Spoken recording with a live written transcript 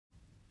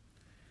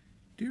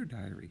Dear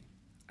Diary,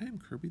 I am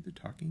Kirby the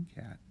talking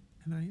cat,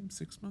 and I am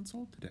 6 months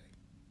old today.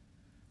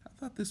 I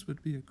thought this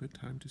would be a good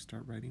time to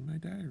start writing my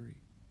diary.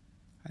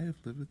 I have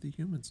lived with the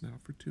humans now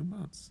for 2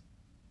 months.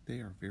 They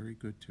are very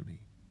good to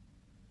me.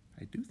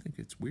 I do think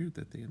it's weird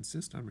that they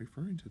insist on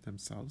referring to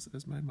themselves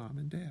as my mom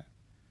and dad.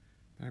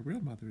 My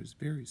real mother is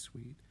very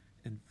sweet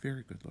and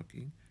very good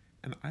looking,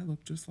 and I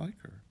look just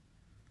like her.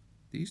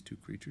 These two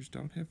creatures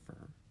don't have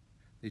fur.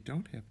 They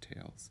don't have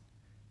tails.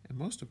 And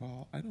most of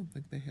all, I don't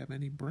think they have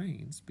any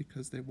brains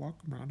because they walk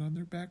around on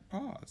their back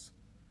paws.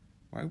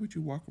 Why would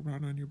you walk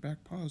around on your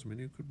back paws when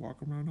you could walk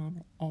around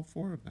on all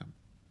four of them?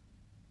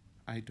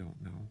 I don't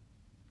know.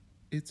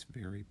 It's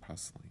very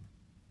puzzling.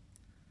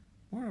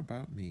 More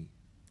about me.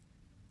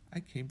 I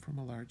came from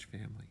a large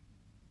family.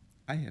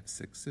 I have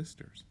 6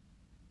 sisters.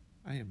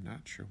 I am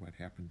not sure what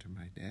happened to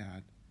my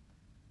dad.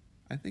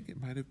 I think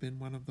it might have been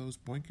one of those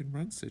boink and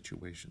run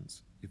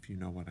situations, if you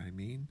know what I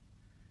mean.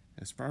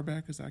 As far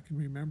back as I can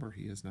remember,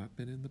 he has not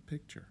been in the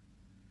picture.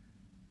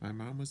 My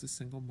mom was a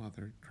single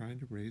mother trying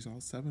to raise all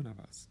 7 of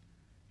us.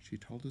 She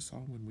told us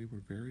all when we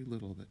were very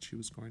little that she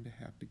was going to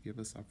have to give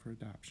us up for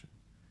adoption.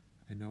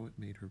 I know it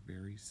made her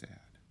very sad.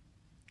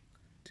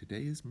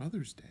 Today is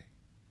Mother's Day.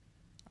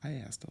 I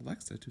asked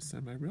Alexa to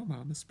send my real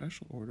mom a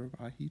special order of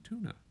ahi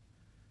tuna.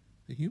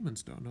 The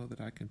humans don't know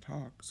that I can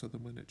talk, so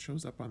that when it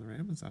shows up on their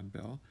Amazon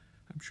bill,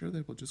 I'm sure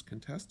they will just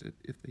contest it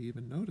if they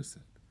even notice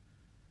it.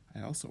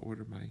 I also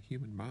ordered my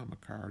human mom a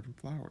card and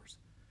flowers.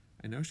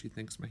 I know she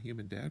thinks my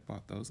human dad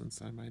bought those and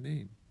signed my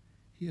name.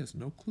 He has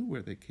no clue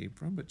where they came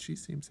from, but she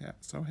seems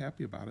so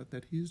happy about it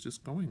that he is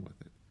just going with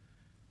it.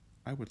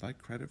 I would like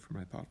credit for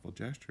my thoughtful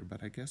gesture,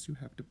 but I guess you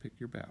have to pick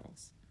your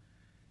battles.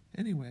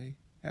 Anyway,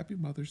 happy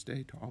Mother's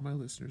Day to all my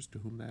listeners to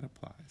whom that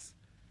applies.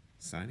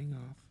 Signing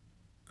off,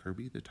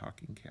 Kirby the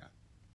Talking Cat.